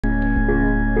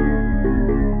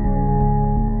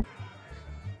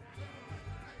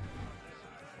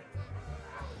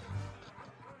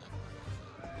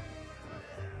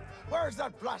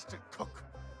blasted cook.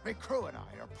 Me crew and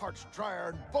I are parched drier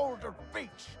in Boulder Beach.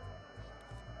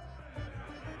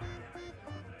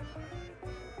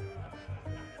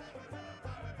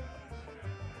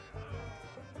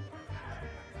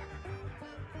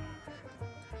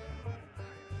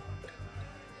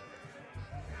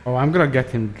 Oh, I'm gonna get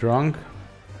him drunk.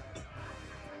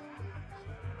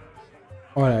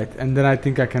 Alright, and then I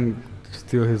think I can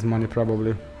steal his money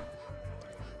probably.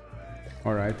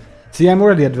 Alright. See, I'm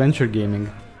already adventure gaming.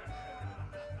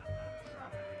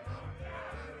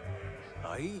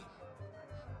 Aye.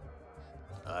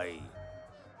 Aye.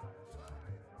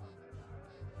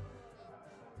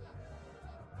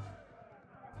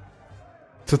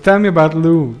 So tell me about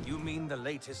Lou. You mean the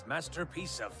latest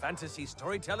masterpiece of fantasy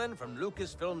storytelling from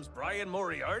Lucasfilm's Brian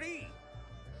Moriarty?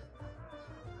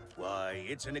 Why,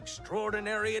 it's an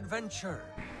extraordinary adventure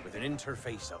with an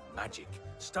interface of magic,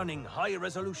 stunning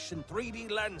high-resolution 3D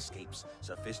landscapes,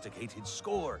 sophisticated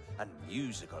score, and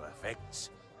musical effects.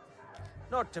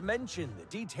 Not to mention the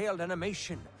detailed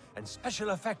animation and special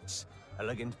effects,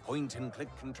 elegant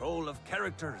point-and-click control of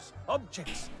characters,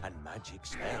 objects, and magic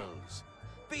spells.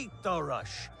 Beat the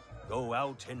rush. Go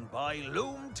out and buy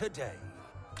Loom today.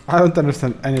 I don't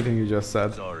understand anything you just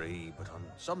said. Sorry, but on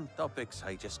some topics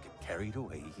I just get carried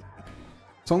away.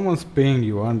 Someone's paying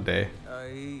you, aren't they?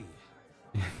 Aye.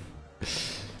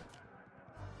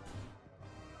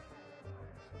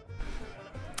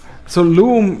 So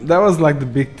Loom, that was like the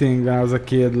big thing when I was a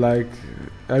kid, like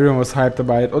everyone was hyped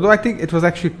about it. Although I think it was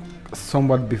actually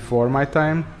somewhat before my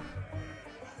time.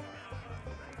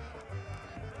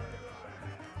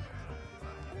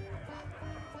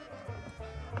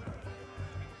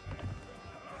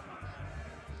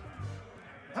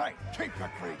 Hey, keep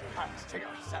your greedy hands to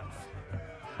yourself.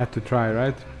 Had to try,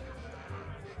 right?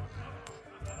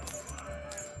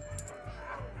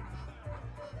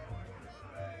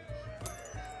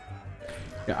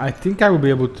 Yeah, I think I will be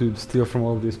able to steal from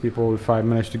all of these people if I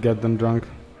manage to get them drunk.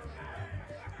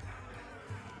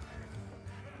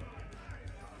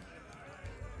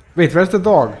 Wait, where's the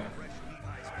dog?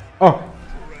 Oh!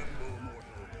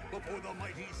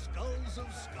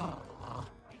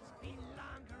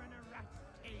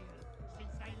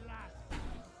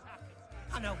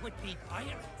 On a would-be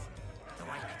pirate, though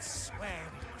I could swear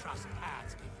we'd crossed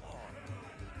paths before.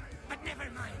 But never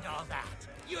mind all that.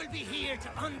 You'll be here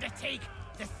to undertake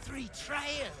the 3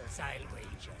 trials, I'll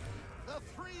wager. The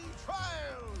 3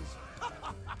 trials!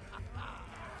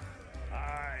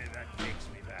 Aye, that takes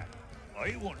me back.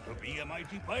 I want to be a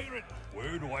mighty pirate.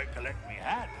 Where do I collect me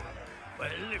hat?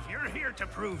 Well, if you're here to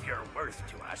prove your worth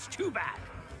to us, too bad.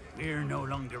 We're no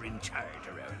longer in charge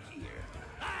around here.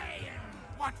 Aye,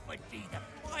 and what would be the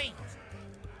point?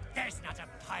 There's not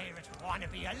a pirate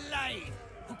wannabe alive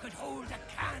who could hold a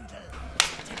candle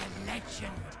to the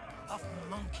legend of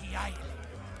Monkey Island.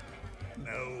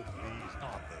 No, please,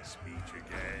 not the speech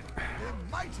again.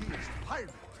 The mightiest pirate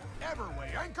to ever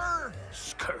weigh anchor!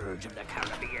 Scourge of the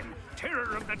Caribbean,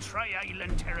 terror of the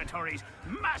Tri-Island territories,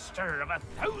 master of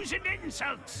 1,000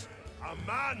 insults. A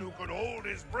man who could hold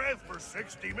his breath for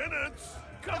 60 minutes.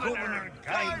 Governor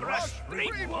Guy Rush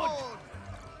Greenwood.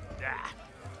 Ah,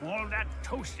 all that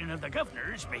toasting of the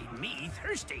governors made me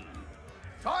thirsty.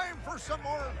 Time for some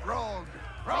more grog!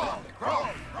 Grog,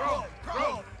 grog, grog,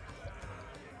 grog!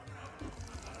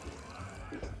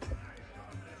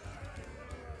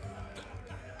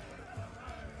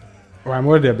 Oh, I'm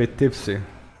already a bit tipsy.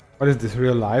 What is this,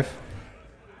 real life?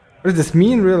 What does this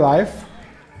mean, real life?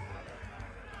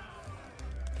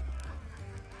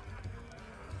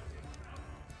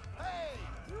 Hey,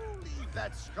 you leave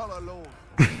that skull alone.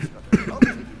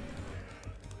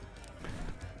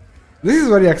 This is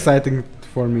very exciting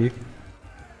for me.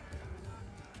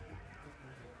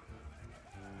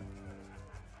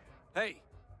 Hey,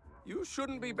 you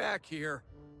shouldn't be back here.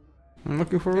 I'm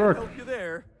looking for Can't work. help you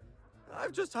there.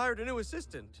 I've just hired a new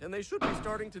assistant, and they should be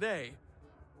starting today.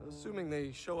 Assuming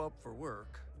they show up for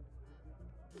work.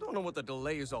 Don't know what the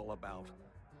delay is all about,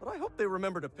 but I hope they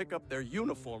remember to pick up their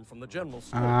uniform from the general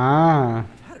store. Ah.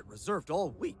 I've had it reserved all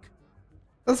week.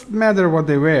 Doesn't matter what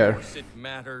they wear. Of course it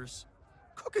matters.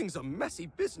 Cooking's a messy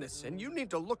business, and you need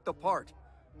to look the part.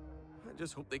 I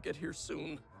just hope they get here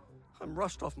soon. I'm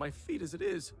rushed off my feet as it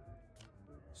is.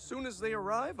 Soon as they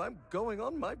arrive, I'm going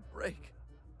on my break.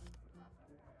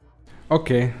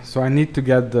 Okay, so I need to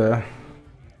get the...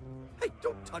 Hey,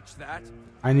 don't touch that.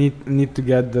 I need to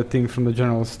get the thing from the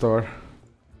general store.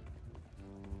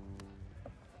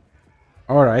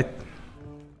 Alright.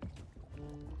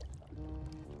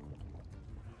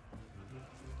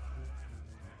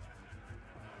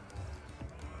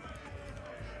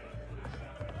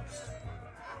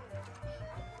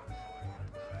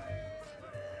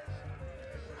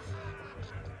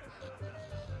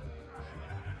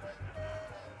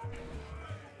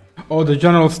 Oh, the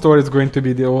general store is going to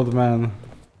be the old man.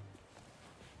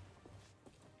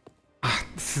 Ah,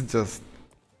 this is just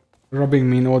rubbing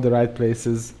me in all the right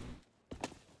places.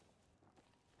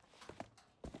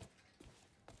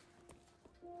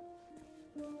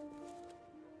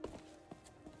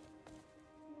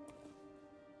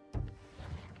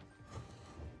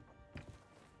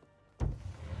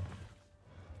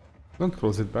 Don't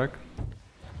close it back.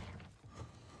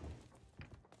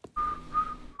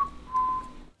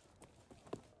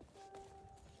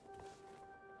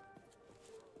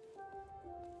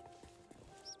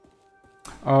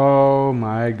 Oh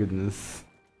my goodness.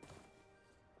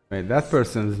 Wait, that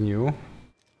person's new.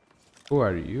 Who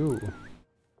are you?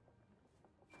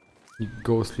 You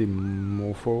ghostly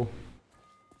mofo.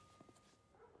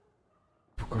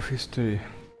 Book of History.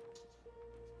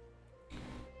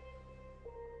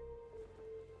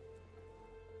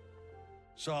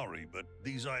 Sorry, but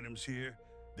these items here,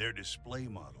 they're display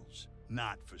models,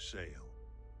 not for sale.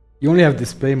 You only have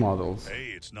display models.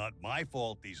 Hey, it's not my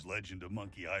fault these Legend of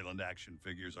Monkey Island action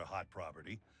figures are hot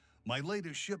property. My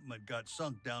latest shipment got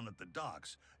sunk down at the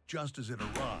docks just as it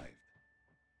arrived.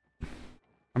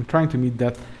 I'm trying to meet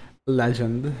that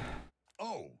legend.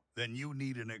 Oh, then you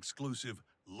need an exclusive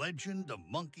Legend of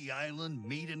Monkey Island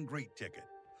meet and greet ticket,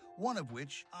 one of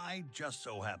which I just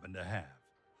so happen to have.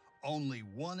 Only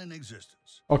one in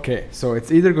existence. Okay, so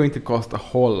it's either going to cost a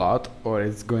whole lot or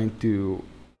it's going to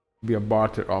be a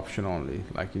barter option only.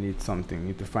 Like you need something, you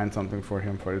need to find something for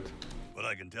him for it. But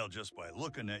I can tell just by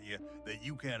looking at you that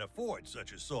you can't afford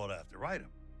such a sought-after item.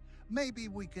 Maybe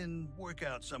we can work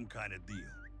out some kind of deal.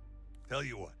 Tell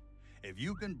you what, if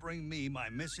you can bring me my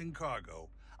missing cargo,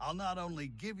 I'll not only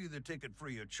give you the ticket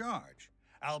free of charge,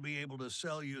 I'll be able to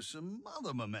sell you some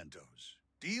other mementos.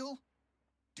 Deal?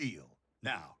 Deal.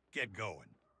 Now, get going.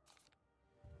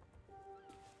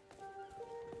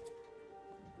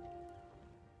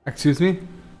 Excuse me?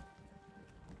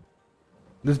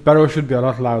 This barrel should be a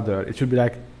lot louder. It should be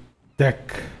like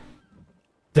deck.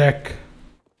 Deck.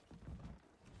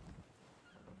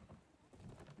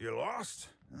 You lost?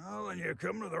 Well, then you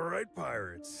come to the right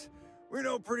pirates. We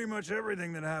know pretty much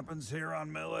everything that happens here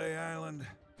on Melee Island.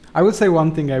 I would say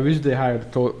one thing, I wish they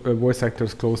hired voice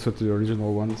actors closer to the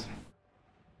original ones.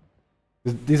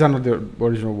 These are not the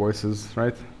original voices,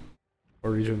 right?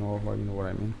 Original, well, you know what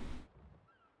I mean.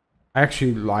 I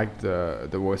actually like the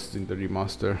voices in the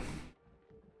remaster.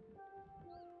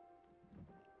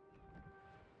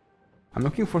 I'm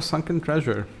looking for sunken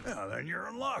treasure. Yeah, then you're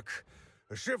in luck.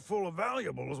 A ship full of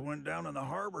valuables went down in the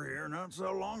harbor here not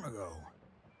so long ago.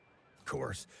 Of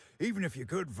course, even if you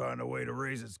could find a way to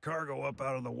raise its cargo up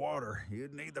out of the water,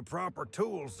 you'd need the proper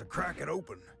tools to crack it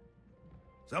open.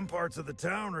 Some parts of the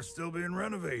town are still being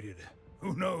renovated.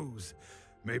 Who knows?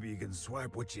 Maybe you can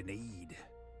swipe what you need.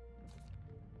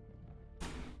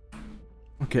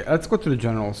 Okay, let's go to the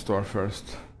general store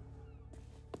first.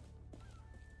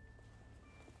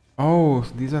 Oh,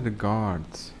 these are the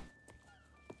guards.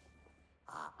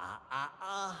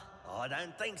 I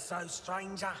don't think so,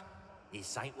 stranger.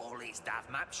 This ain't Wally's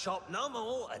Duff Map Shop no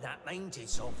more, and that means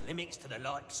it's off limits to the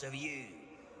likes of you.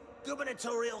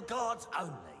 Gubernatorial guards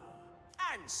only.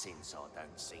 And since I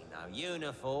don't see no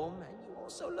uniform, and you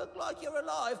also look like you're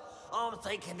alive, I'm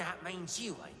thinking that means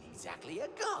you ain't exactly a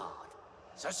guard.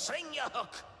 So sing your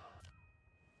hook!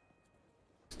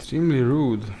 Extremely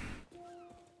rude.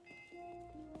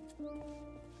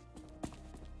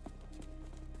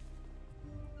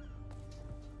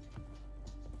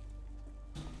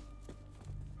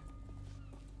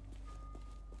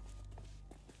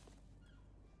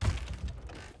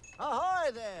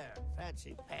 Ahoy there,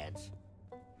 fancy pants.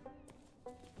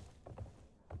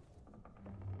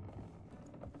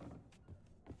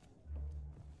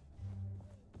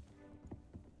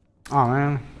 Oh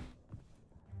man.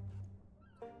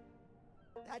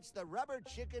 That's the rubber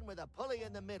chicken with a pulley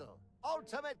in the middle.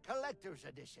 Ultimate Collector's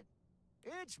Edition.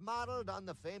 It's modeled on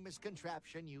the famous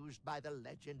contraption used by the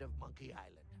Legend of Monkey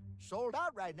Island. Sold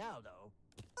out right now, though.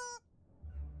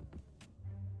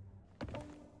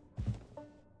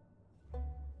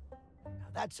 Now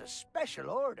that's a special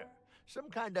order. Some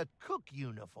kind of cook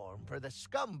uniform for the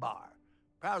scum bar.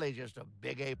 Probably just a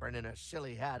big apron and a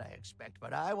silly hat, I expect,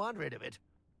 but I want rid of it.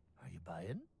 Are you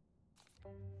buying?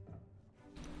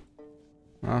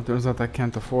 Well, turns out I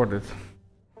can't afford it.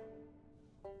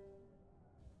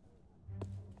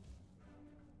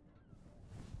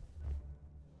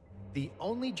 The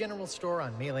only general store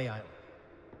on Melee Island.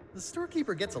 The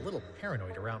storekeeper gets a little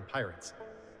paranoid around pirates.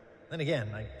 Then again,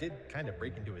 I did kind of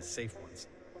break into his safe once.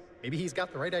 Maybe he's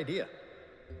got the right idea.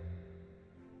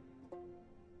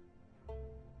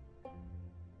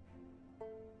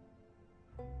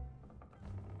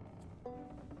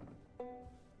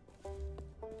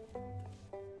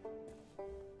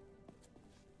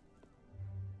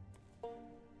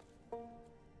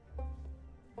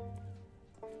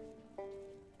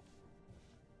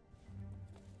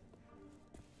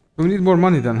 We need more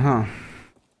money then, huh?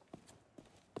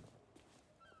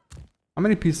 How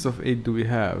many pieces of 8 do we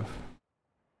have?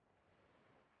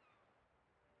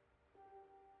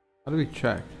 How do we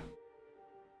check?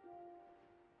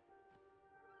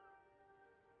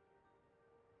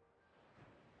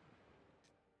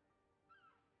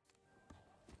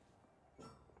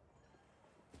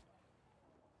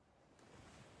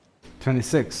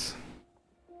 $26.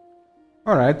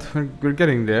 Alright, we're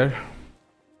getting there.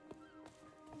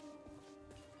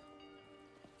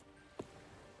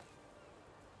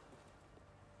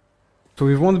 So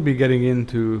we won't be getting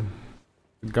into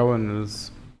the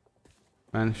governor's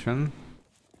mansion.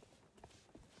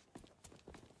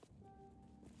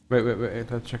 Wait,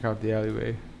 let's check out the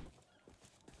alleyway.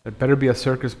 There better be a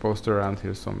circus poster around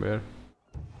here somewhere.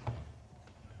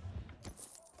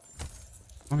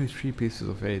 Only 3 pieces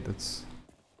of 8, that's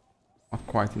not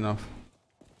quite enough.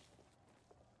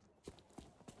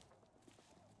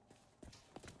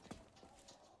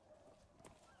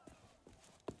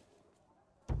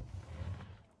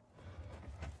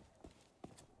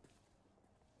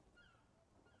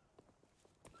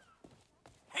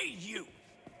 Hey, you!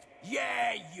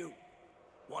 Yeah, you!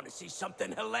 Want to see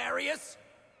something hilarious?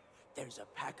 There's a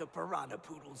pack of piranha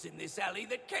poodles in this alley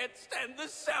that can't stand the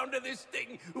sound of this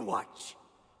thing. Watch.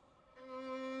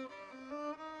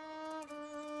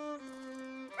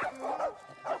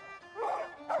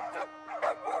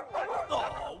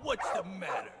 Oh, what's the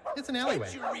matter? It's an alleyway.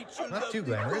 Can't you reach your Not too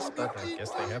lovely glamorous, Ruby but I Pig?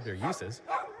 guess they have their uses.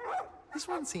 This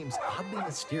one seems oddly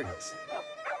mysterious.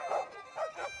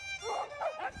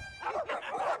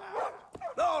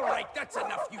 All right, that's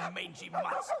enough, you mangy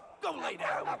mutts. Go lay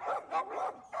down.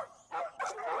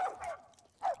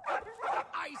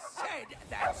 I said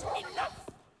that's enough.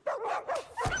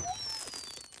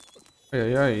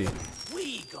 Ay.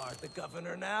 We guard the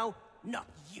governor now, not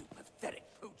you pathetic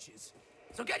pooches.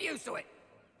 So get used to it.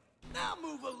 Now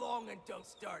move along and don't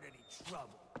start any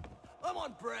trouble. I'm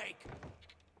on break.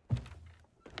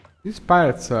 These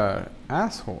pirates are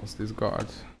assholes, these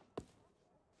guards.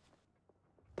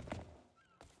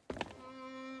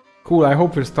 Cool, I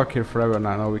hope we're stuck here forever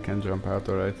now. Now we can jump out,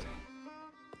 alright.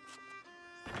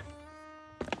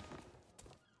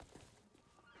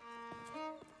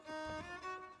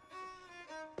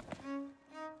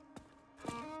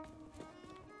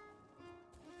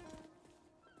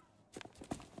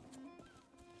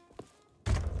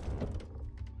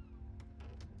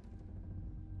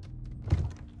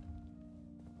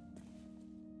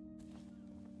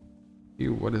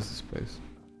 Ew, what is this place?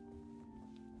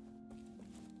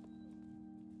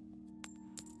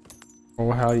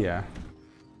 Oh hell yeah.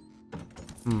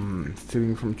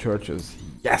 Stealing from churches.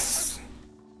 Yes!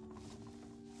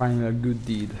 Finally a good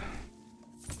deed.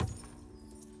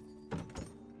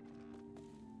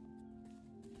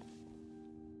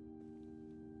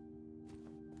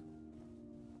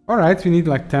 Alright, we need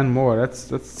like 10 more. That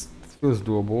feels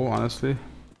doable, honestly.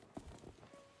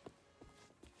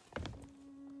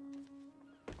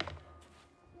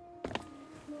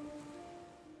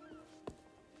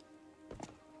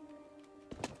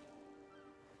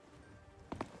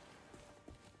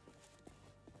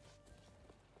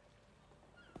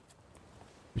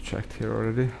 We checked here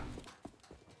already.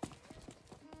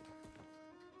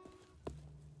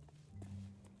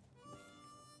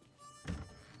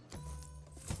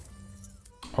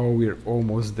 Oh, we're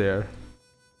almost there.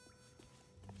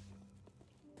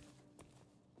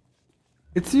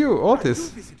 It's you, Otis.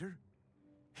 Visitor.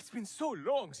 It's been so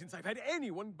long since I've had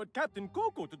anyone but Captain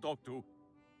Coco to talk to.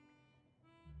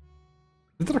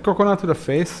 Is there a coconut to the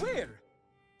face? Where?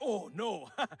 Oh no,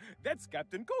 that's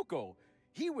Captain Coco.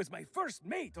 He was my first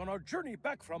mate on our journey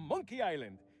back from Monkey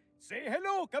Island. Say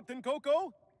hello, Captain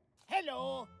Coco.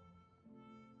 Hello.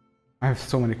 I have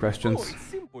so many Oh, questions. it's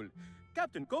simple.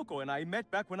 Captain Coco and I met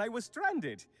back when I was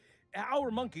stranded.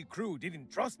 Our monkey crew didn't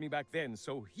trust me back then,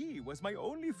 so he was my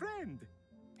only friend.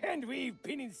 And we've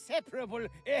been inseparable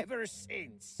ever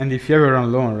since. And if you ever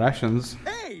run low on rations,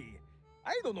 Hey!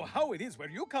 I don't know how it is where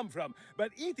you come from,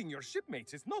 but eating your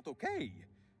shipmates is not okay.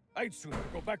 I'd sooner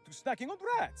go back to snacking on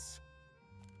rats.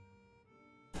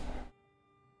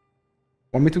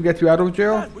 want me to get you out of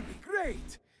jail? That would be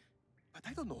great. But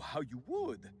I don't know how you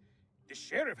would. The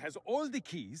sheriff has all the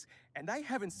keys, and I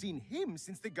haven't seen him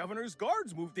since the governor's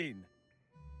guards moved in.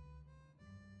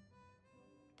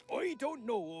 I don't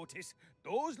know, Otis.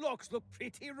 Those locks look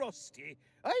pretty rusty.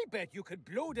 I bet you could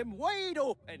blow them wide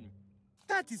open.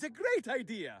 That is a great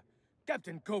idea.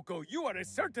 Captain Coco, you are a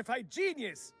certified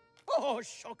genius. Oh,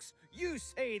 shucks. You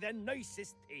say the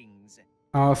nicest things.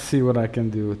 I'll see what I can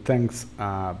do. Thanks,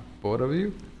 both of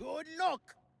you? Good luck.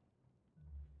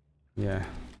 Yeah.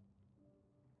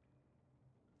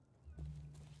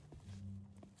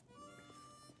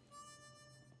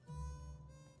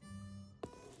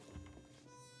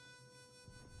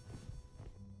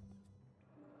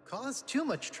 cause too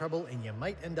much trouble and you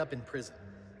might end up in prison.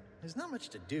 There's not much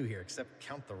to do here except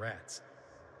count the rats.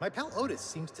 My pal Otis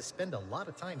seems to spend a lot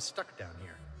of time stuck down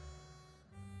here.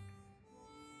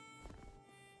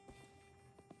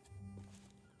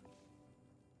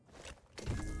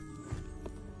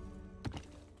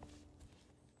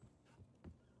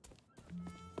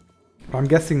 I'm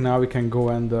guessing now we can go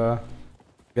and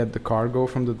get the cargo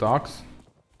from the docks.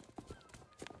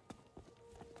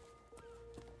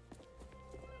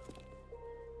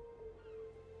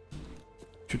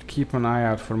 Should keep an eye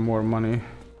out for more money.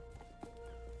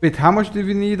 Wait, how much did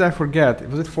we need? I forget.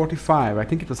 Was it 45? I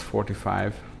think it was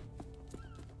 45.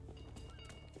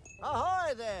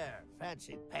 Ahoy there,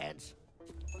 fancy pants.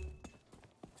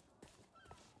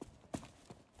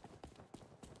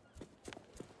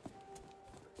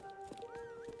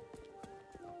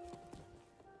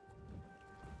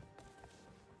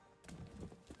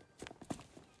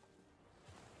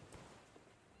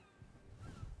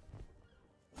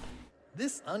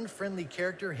 This unfriendly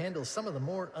character handles some of the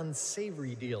more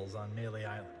unsavory deals on Melee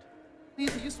Island.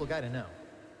 He's a useful guy to know.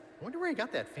 I wonder where he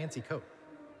got that fancy coat.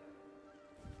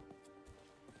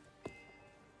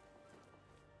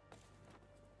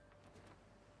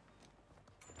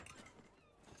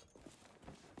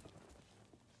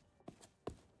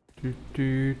 Do,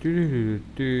 do, do, do,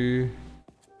 do.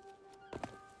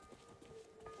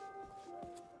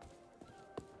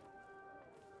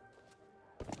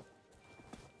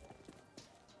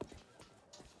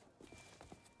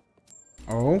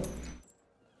 Oh.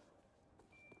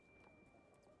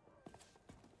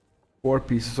 4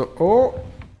 pieces of... Oh!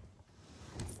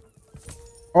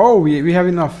 Oh, we have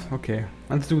enough. Okay,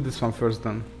 let's do this one first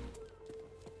then.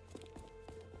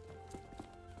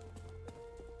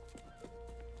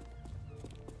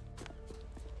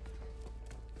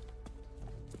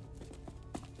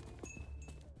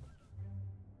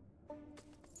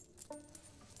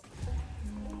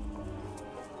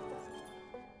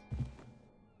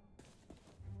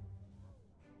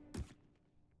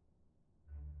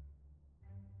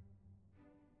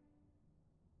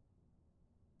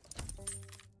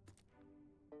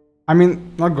 I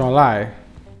mean, not gonna lie,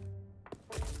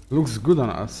 looks good on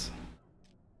us.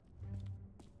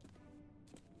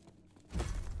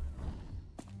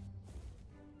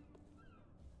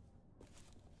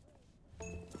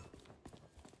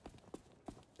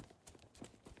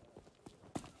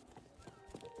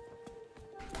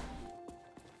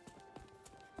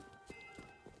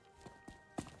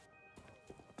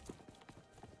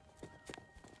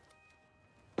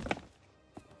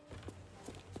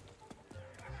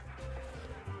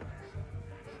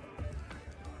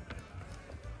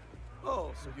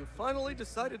 Oh, so you finally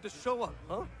decided to show up,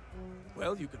 huh?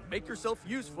 Well, you can make yourself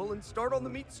useful and start on the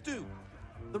meat stew.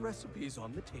 The recipe's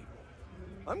on the table.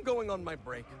 I'm going on my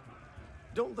break.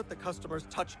 Don't let the customers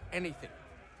touch anything,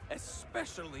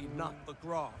 especially not the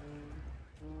grog.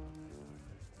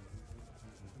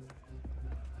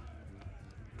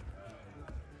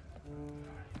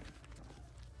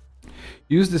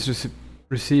 Use this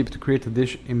recipe to create a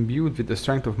dish imbued with the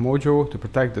strength of mojo to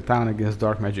protect the town against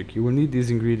dark magic. You will need these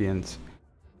ingredients.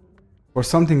 For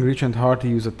something rich and hearty,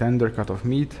 use a tender cut of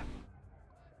meat,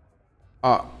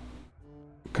 a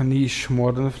Kanish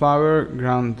morden flour,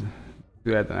 ground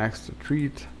to add an extra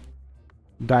treat,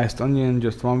 diced onion,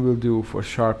 just one will do for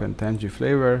sharp and tangy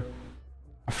flavor,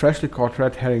 a freshly caught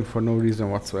red herring for no reason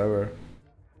whatsoever,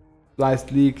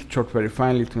 sliced leek chopped very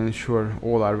finely to ensure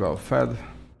all are well fed,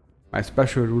 my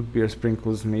special root beer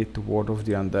sprinkles made to ward off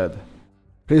the undead.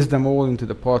 Place them all into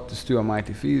the pot to stew a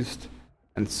mighty feast,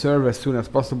 and serve as soon as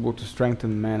possible to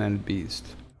strengthen man and beast.